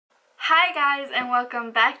Hi guys, and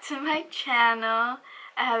welcome back to my channel.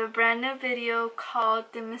 I have a brand new video called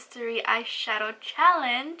the Mystery Eyeshadow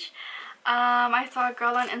Challenge. I saw a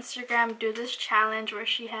girl on Instagram do this challenge where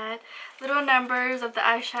she had little numbers of the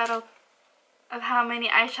eyeshadow, of how many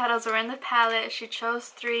eyeshadows were in the palette. She chose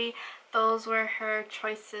 3. Those were her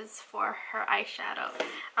choices for her eyeshadow.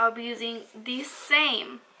 I'll be using the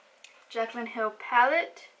same Jaclyn Hill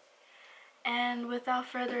palette. And without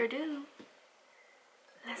further ado,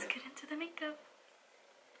 let's get into the makeup.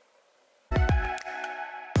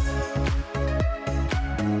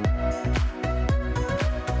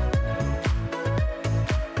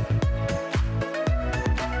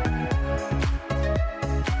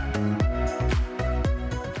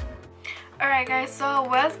 Alright guys, so I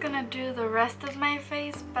was gonna do the rest of my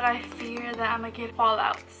face, but I fear that I'm gonna get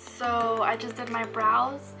fallout. So I just did my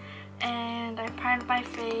brows and I primed my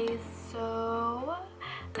face. So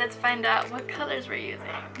let's find out what colors we're using.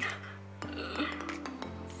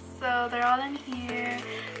 So they're all in here.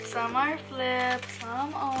 Some are flipped,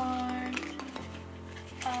 some aren't.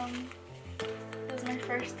 This is my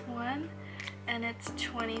first one and it's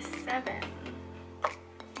 27.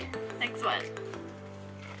 Next one.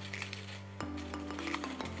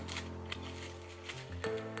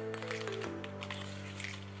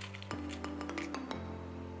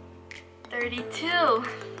 $32.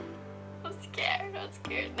 I'm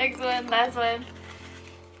scared. Next one, last one.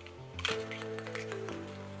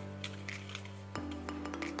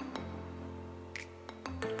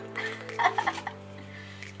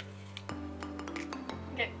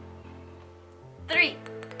 Okay. 3.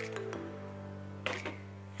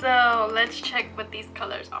 So let's check what these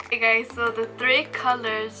colors are. Okay guys, so the 3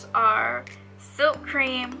 colors are Silk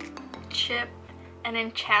Cream, Chip, and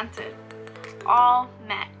Enchanted. All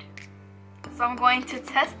matte. So I'm going to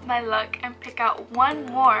test my luck and pick out one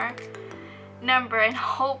more number and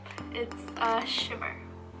hope it's a shimmer.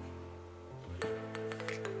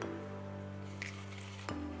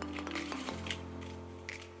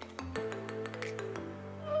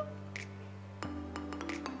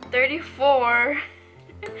 $34.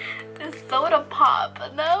 The soda pop.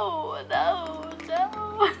 No.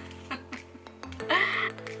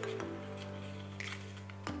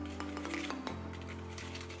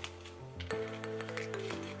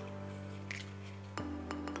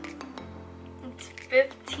 It's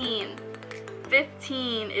 15.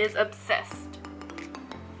 15 is Obsessed.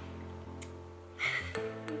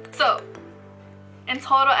 So in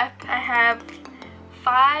total I have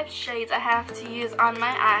 5 shades I have to use on my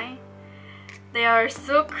eye. They are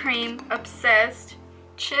Silk Cream, Obsessed,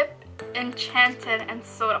 Chip, Enchanted, and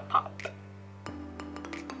Soda Pop.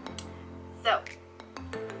 So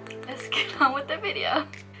let's get on with the video.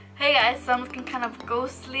 Hey guys, so I'm looking kind of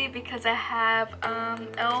ghostly because I have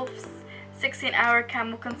e.l.f.'s 16-hour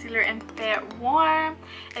Camo Concealer in Fair Warm.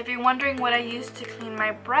 If you're wondering what I used to clean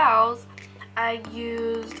my brows, I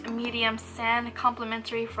used Medium Sand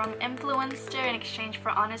complimentary from Influenster in exchange for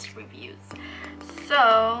honest reviews.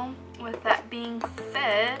 So with that being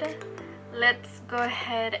said, let's go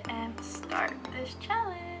ahead and start this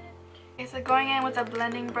challenge. Okay, so going in with a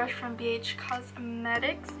blending brush from BH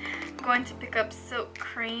Cosmetics, I'm going to pick up Silk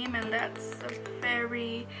Cream, and that's a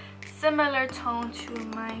very similar tone to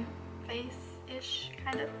my face-ish,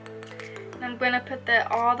 kind of. And I'm going to put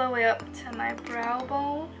that all the way up to my brow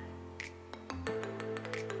bone.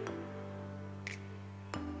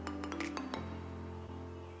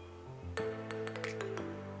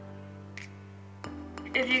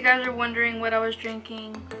 If you guys are wondering what I was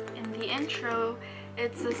drinking in the intro,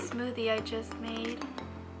 it's a smoothie I just made.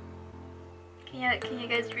 Can you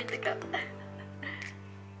guys read the cup?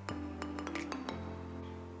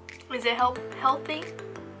 Is it healthy?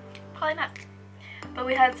 Probably not. But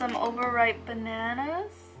we had some overripe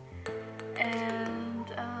bananas, and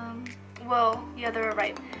well, yeah, they were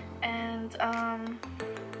ripe. And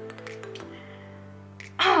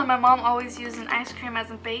my mom always used an ice cream as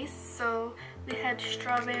a base, so we had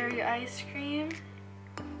strawberry ice cream,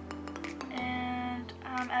 and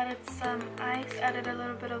added some ice, added a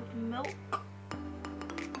little bit of milk,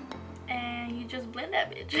 and you just blend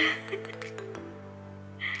that bitch.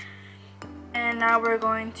 And now we're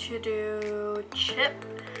going to do Chip,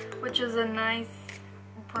 which is a nice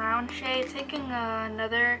brown shade. Taking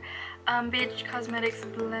another BH Cosmetics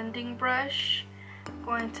blending brush,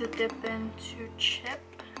 going to dip into Chip,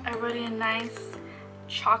 a really nice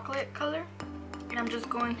chocolate color, and I'm just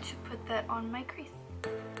going to put that on my crease.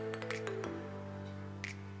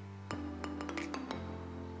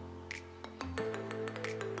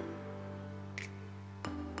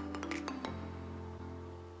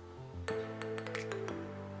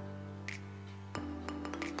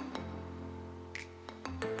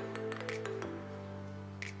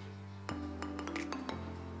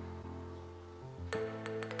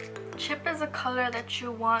 chip is a color that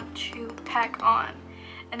you want to pack on.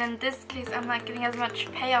 And in this case, I'm not getting as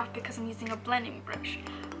much payoff because I'm using a blending brush.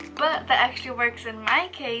 But that actually works in my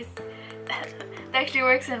case. That actually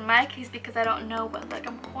works in my case because I don't know what look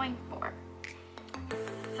I'm going for.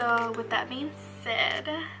 So with that being said,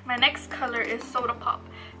 my next color is Soda Pop.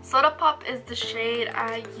 Soda Pop is the shade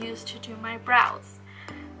I use to do my brows.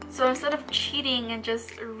 So instead of cheating and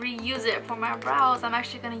just reuse it for my brows, I'm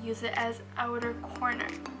actually going to use it as outer corner.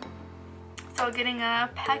 So getting a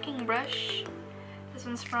packing brush. This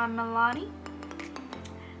one's from Milani.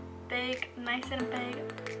 Big, nice and big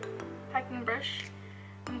packing brush.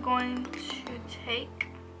 I'm going to take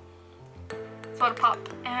Soda Pop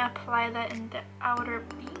and apply that in the outer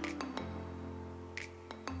V.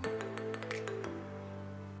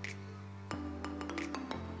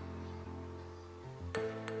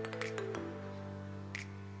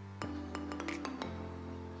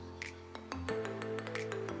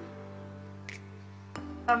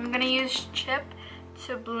 I'm going to use chip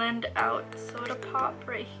to blend out Soda Pop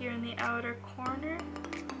right here in the outer corner.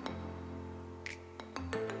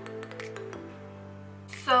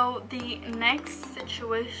 So the next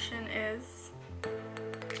situation is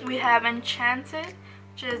we have Enchanted,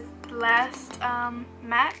 which is the last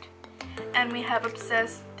matte, and we have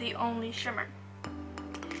Obsessed, the only shimmer.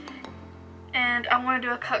 And I want to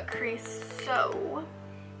do a cut crease, so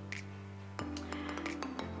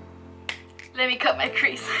let me cut my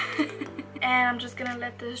crease. And I'm just gonna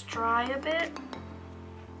let this dry a bit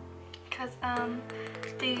because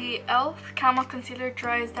the e.l.f. Camo Concealer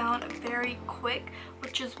dries down very quick,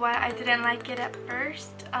 which is why I didn't like it at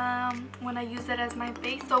first when I use it as my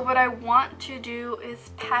base. So what I want to do is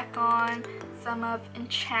pack on some of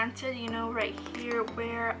Enchanted, you know, right here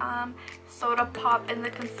where Soda Pop and the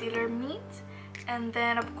concealer meet, and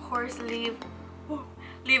then of course leave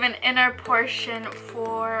an inner portion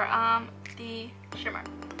for the shimmer.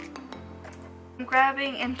 I'm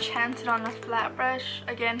grabbing Enchanted on a flat brush,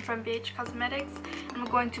 again from BH Cosmetics. I'm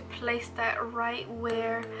going to place that right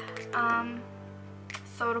where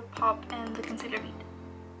Soda Pop and the concealer meet.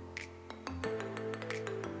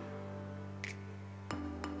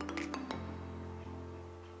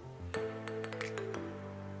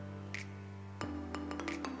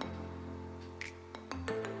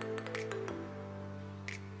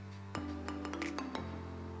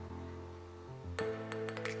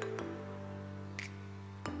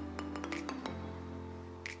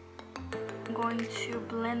 I'm going to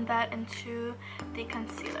blend that into the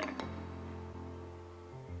concealer.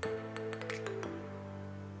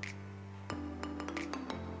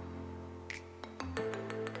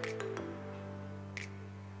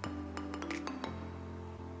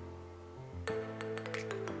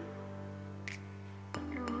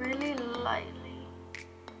 Really lightly.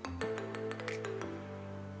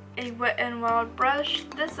 A WetnWild brush.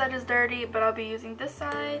 This side is dirty, but I'll be using this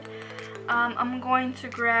side. I'm going to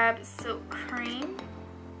grab Silk Cream,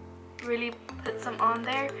 really put some on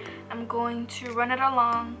there. I'm going to run it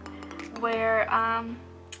along where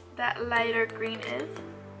that lighter green is.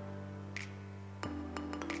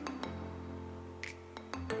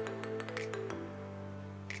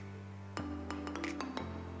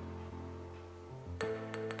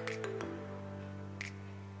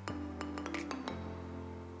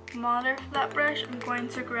 Smaller flat brush, I'm going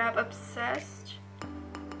to grab Obsessed.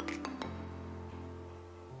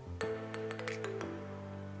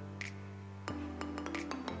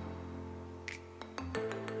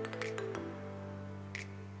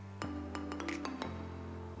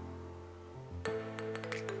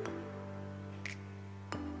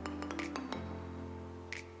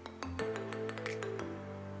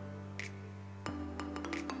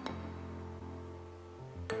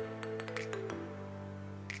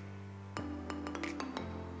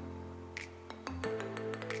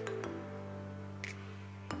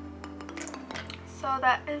 So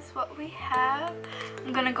that is what we have.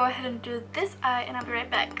 I'm gonna go ahead and do this eye and I'll be right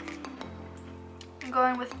back. I'm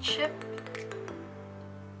going with chip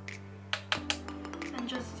and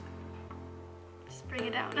just bring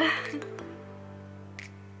it down.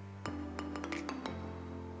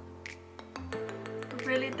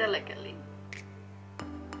 Really delicately.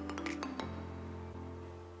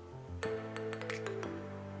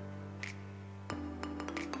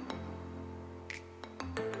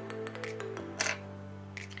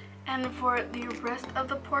 And for the rest of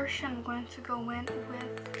the portion, I'm going to go in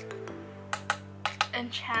with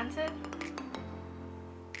Enchanted.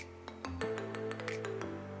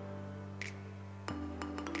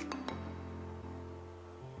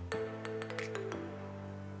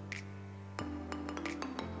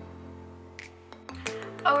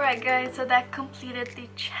 Alright guys, so that completed the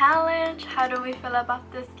challenge. How do we feel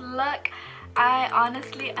about this look? I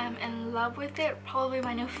honestly am in love with it. Probably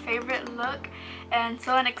my new favorite look, and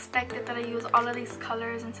so unexpected that I use all of these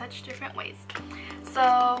colors in such different ways.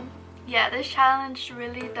 So yeah, this challenge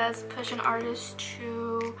really does push an artist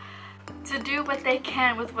to do what they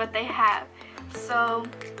can with what they have. So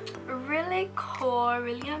really cool,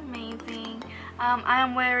 really amazing. I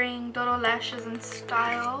am wearing Dodolashes in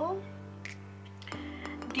style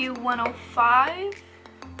D105,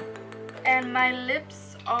 and my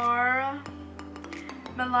lips are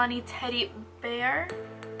Milani Teddy Bear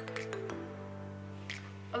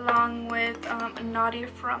along with Naughty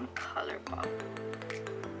from Colourpop.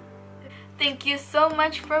 Thank you so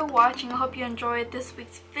much for watching. I hope you enjoyed this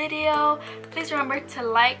week's video. Please remember to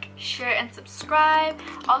like, share, and subscribe.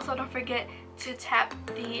 Also, don't forget to tap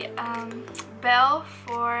the bell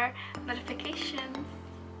for notifications.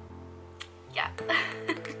 Yeah.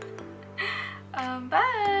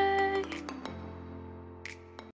 Bye.